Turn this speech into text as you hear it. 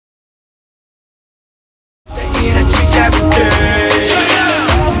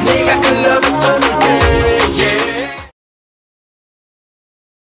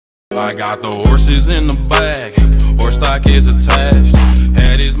I got the horses in the back, horse stock is attached,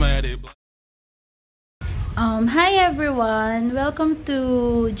 head is matted. Hi everyone! Welcome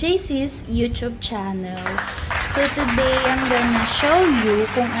to JC's YouTube channel. So today, I'm gonna show you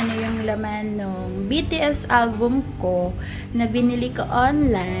kung ano yung laman ng BTS album ko na binili ko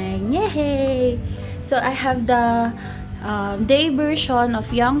online. Yay! So I have the day version of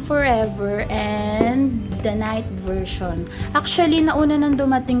Young Forever and the night version. Actually, nauna nang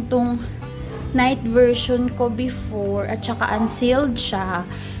dumating tong night version ko before at saka unsealed siya.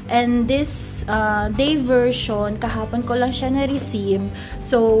 And this day version, kahapon ko lang siya na-receive.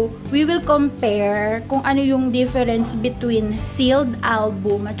 So, we will compare kung ano yung difference between sealed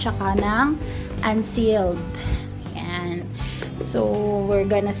album at saka ng unsealed. Yan. So, we're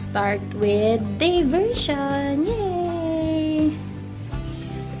gonna start with day version. Yay!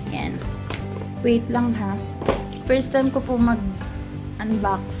 Yan. Wait lang ha. First time ko po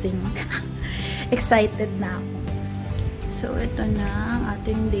mag-unboxing. Excited na ako. So, ito na ang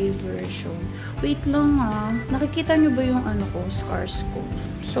ating day version. Wait lang ha. Nakikita nyo ba yung ano ko, scars ko?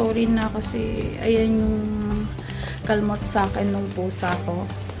 Sorry na kasi ayan yung kalmot sa akin nung pusa ko.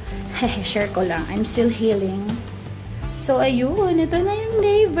 Share ko lang. I'm still healing. So, ayun. Ito na yung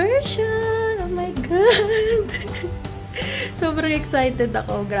day version. Oh my God. Sobrang excited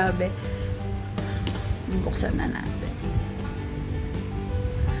ako. Grabe. Buksan na natin.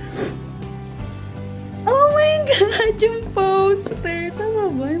 God, yung poster.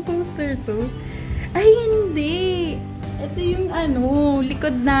 Tama ba yung poster to? Ay, hindi. Ito yung ano,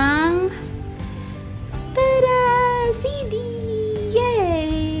 likod ng tada! CD!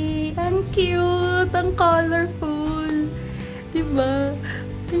 Yay! Ang cute! Ang colorful! Diba?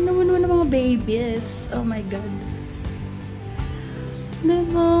 Tingnan mo naman ng mga babies. Oh my God.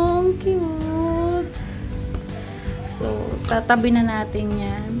 Diba? Ang cute! So, tatabi na natin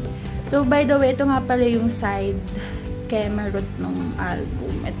yan. So, by the way, ito nga pala yung side camera ng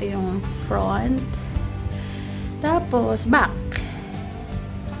album. Ito yung front. Tapos, back.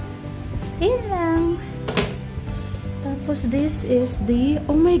 Ayan lang. Tapos, this is the,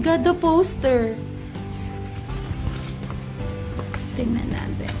 oh my God, the poster. Tingnan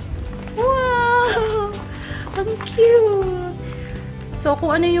natin. Wow! Ang cute! So,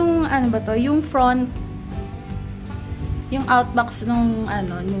 kung ano yung, ano ba to? Yung front, yung outbox nung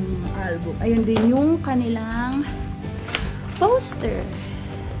ano nung album. Ayun din yung kanilang poster.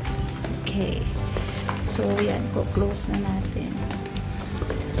 Okay. So yan, close na natin.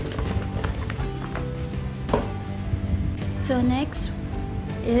 So next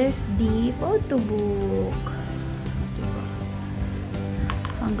is the photobook. Diba?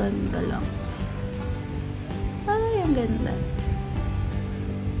 Ang ganda lang. Ay, ang ganda.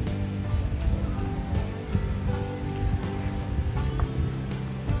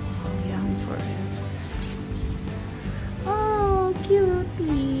 Forever. Oh,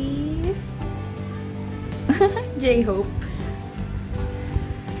 cutie. J-Hope.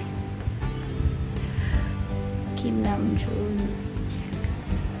 Kim Namjoon.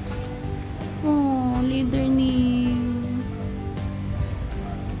 Oh, leader ni.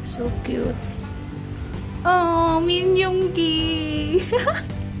 So cute. Oh, Min Yoongi.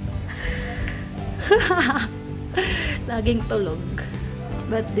 Laging tulog.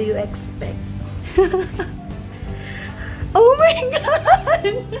 What do you expect? Oh my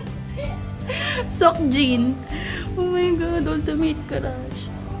God! Seokjin. Oh my God, ultimate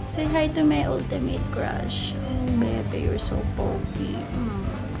crush. Say hi to my ultimate crush. Oh baby, you're so poky.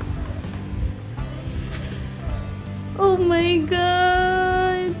 Oh my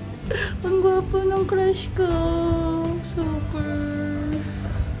God! Ang gwapo ng crush ko. Super.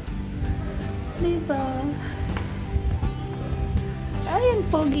 Diba? Ayan,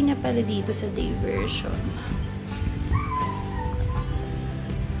 pogi niya pala dito sa day version.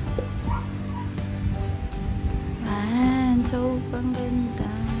 Man, so pang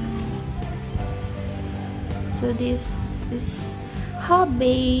ganda. So this is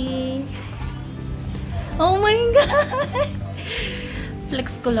hobby. Oh my God!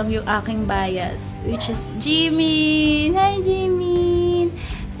 Flex ko lang yung aking bias, which is Jimin. Hi, Jimin.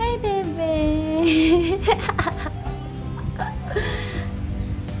 Hi, bebe.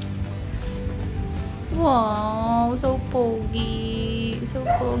 Wow, so pogi. So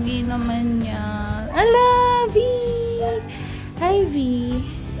pogi naman niya. Ala, V! Hi, V.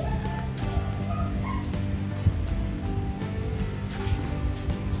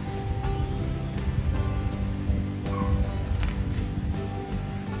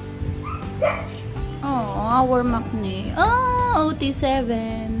 Oh, our makni. Oh, OT7.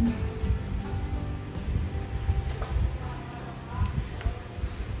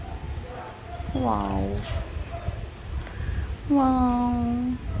 Wow. Wow.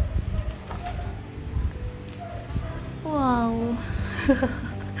 Wow.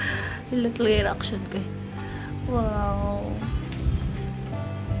 Little reaction ko eh. Wow.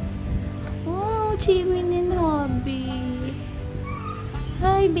 Wow, Jimin and Hobby.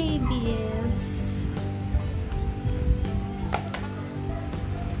 Hi, babies.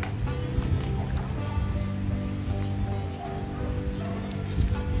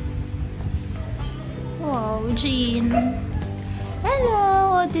 Wow, Jean.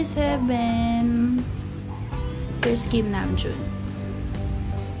 Hello, 47. Here's Kim Namjoon.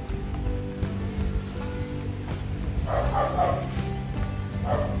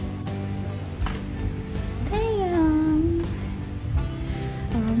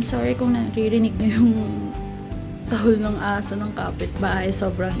 Sorry kung naririnig niyo yung tahol ng aso ng kapitbahay.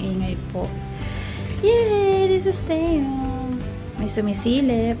 Sobrang ingay po. Yay! This is Teo. May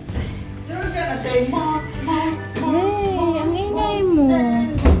sumisilip. You're gonna say more. Yay! Ang ingay mo.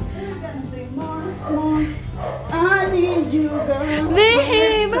 You're gonna say more. I need you, girl.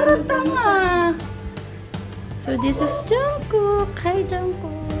 Babe! Parang tanga. So, this is Jungkook. Hi,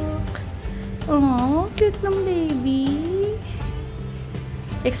 Jungkook. Oh, cute ng baby.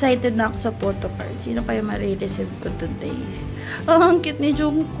 Excited na ako sa photocard. Sino kaya marireceive ko today? Oh, ang cute ni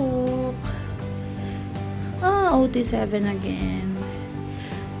Jungkook. Ah, OT7 again.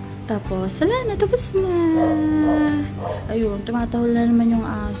 Tapos, wala na. Tapos na. Ayun, tumatahol na naman yung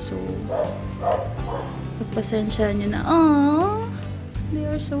aso. Pagpasensya nyo na. Oh, they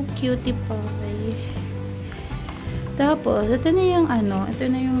are so cutie pie. Tapos, ito na yung ano, ito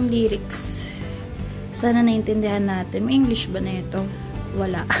na yung lyrics. Sana naintindihan natin. May English ba na ito?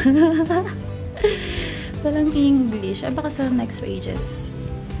 Wala. Walang English. Ay, baka sa next pages.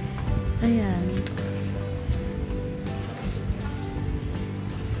 Ayan.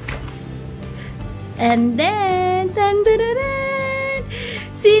 And then, tan-da-da-dan!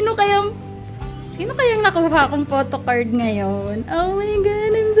 Sino kayang nakuha kong photocard ngayon? Oh my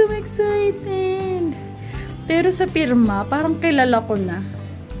God, I'm so excited. Pero sa pirma, parang kilala ko na.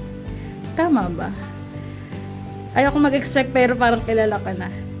 Tama ba? Ayoko mag-expect pero parang kilala ka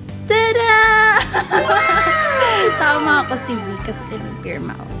na. Tada! Tama ako si V kasi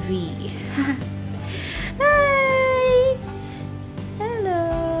pirma ako. V. Hi! Hello!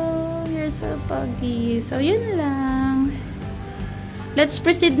 You're so puggy. So, yun lang. Let's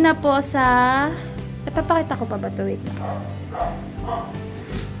proceed na po sa... Ipapakita ko pa ba ito? Wait.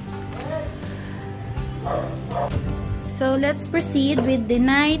 So, let's proceed with the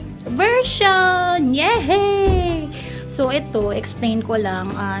night version! Yay! So, ito, explain ko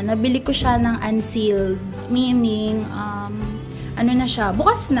lang. Nabili ko siya ng unsealed. Meaning, ano na siya,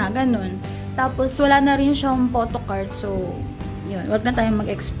 bukas na, ganun. Tapos, wala na rin siyang photocard. So, yun. Wag na tayong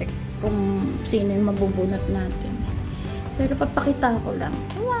mag-expect kung sino yung mabubunot natin. Pero, papakita ko lang.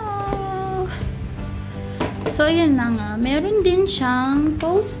 Wow! So, ayan na nga. Meron din siyang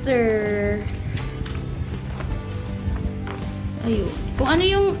poster. Ayun. Kung ano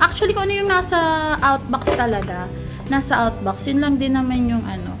yung, actually, kung ano yung nasa outbox talaga, nasa outbox, yun lang din naman yung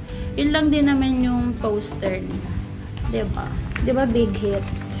ano, yun lang din naman yung poster niya. Diba? Diba big hit?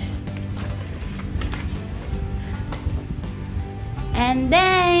 And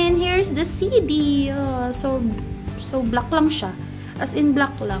then, here's the CD. Oh, so black lang siya. As in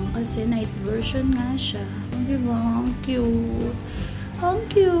black lang. Kasi night version nga siya. Diba? Ang cute. Ang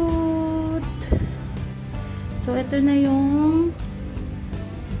cute. So, ito na yung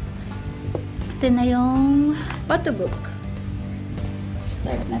Photoboook.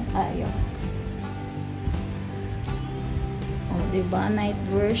 Start na tayo. O, diba? Night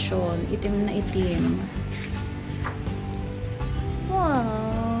version. Itim na itim.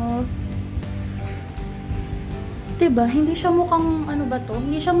 Wow! Diba? Hindi siya mukhang, ano ba to?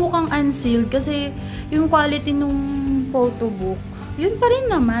 Hindi siya mukhang unsealed kasi yung quality nung Photobook, yun pa rin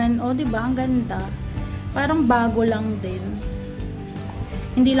naman. O, diba? Ang ganda. Parang bago lang din.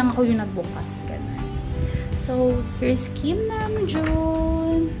 Hindi lang ako yung nagbukas. Ganun. So, here's Kim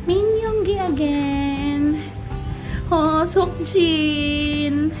Namjoon. Min Yoongi again. Oh,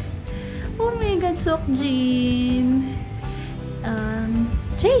 Seokjin. Oh my God, Seokjin.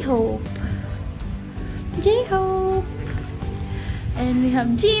 J-Hope. J-Hope. And we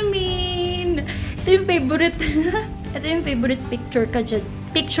have Jimin. Ito yung favorite. Ito yung favorite picture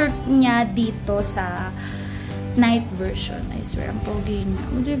niya dito sa night version. I swear, ang pogi niya.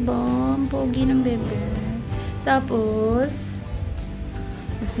 O, diba? Ang pogi ng bebe. Tapos,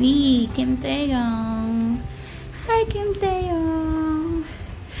 V. Kim Taeyong. Hi, Kim Taeyong.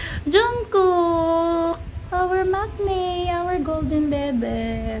 Jungkook. our Macne, our golden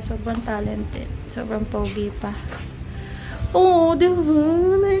bebe. Sobrang talented. Sobrang pogi pa. Oh, diba?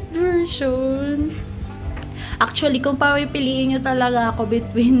 Night version. Actually, kung pipiliin nyo talaga ako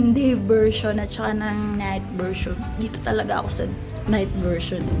between day version at saka ng night version, dito talaga ako sa night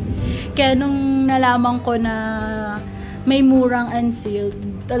version. Kaya nung nalaman ko na may murang unsealed,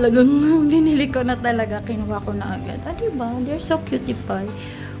 talagang binili ko na talaga, kinuha ko na agad. Ah, diba? They're so cutie pie.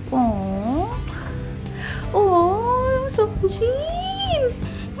 Oh, oh, so cute.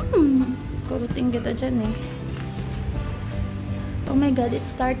 Kurutin kita dyan eh. Oh my god, it's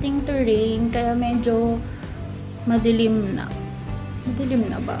starting to rain, kaya medyo madilim na.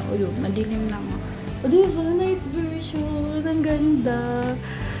 Madilim na ba? O yun, madilim na nga. O diba, night version. Ang ganda.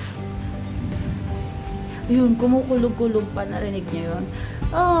 Ayun, kumukulog-kulog pa. Narinig niyo yun?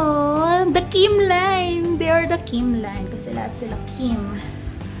 Oh, the Kim line. They are the Kim line. Kasi lahat sila Kim.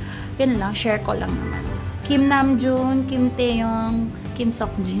 Yan lang, share ko lang naman. Kim Namjoon, Kim Taeyong, Kim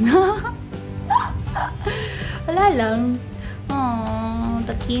Seokjin. Wala lang. Oh,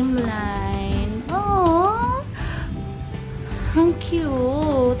 the Kim line. Oh, ang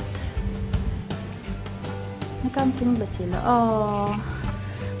cute. Nakamping ba sila? Oh,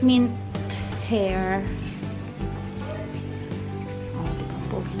 mint hair. Oh, diba?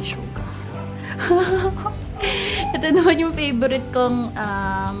 Pogi sugar. Ito naman yung favorite kong,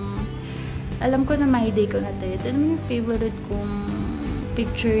 alam ko na my day ko na tayo. Ito naman yung favorite kong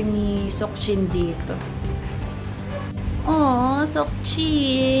picture ni Seokjin dito. Oh,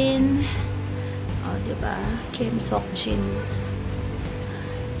 Seokjin. Oh, diba? Kim Seokjin.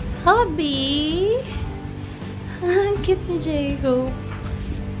 Hobby. Ang cute ni J-Hope.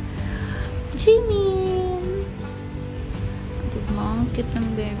 Jimin. Diba? Ang cute ng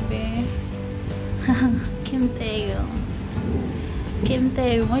bebe. Kim Taeyong. Kim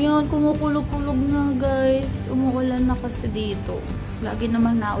Taeyong. Ayan, kumukulog-kulog na guys. Umuulan na kasi dito. Lagi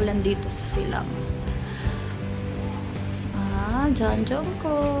naman naulan dito sa silang. John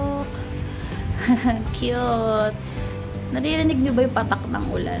Jungkook. Cute. Naririnig nyo ba yung patak ng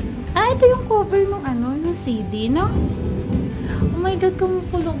ulan? Ah, ito yung cover ng ano, ng CD, no? Oh my god,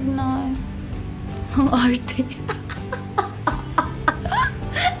 kumukulog na. Ang arte.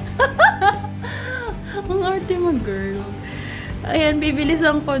 Ang arte mo, girl. Ayan,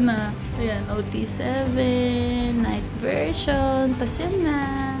 bibilisan ko na. Ayan, OT7, night version. Tapos yan na.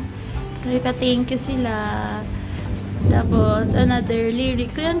 Thank you sila. Tapos, another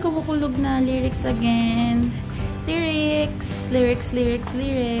lyrics. Ayan, kumukulog na. Lyrics again. Lyrics.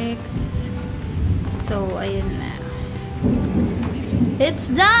 So, ayun na. It's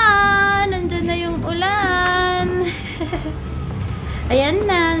done! Nandyan na yung ulan. Ayan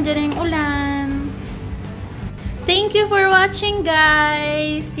na. Nandyan na yung ulan. Thank you for watching,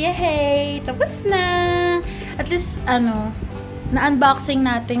 guys. Yay! Tapos na. At least, na-unboxing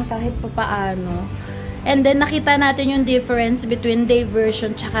natin kahit papaano. And then, nakita natin yung difference between day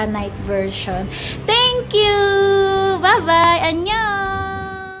version tsaka night version. Thank you! Bye-bye! Annyeong!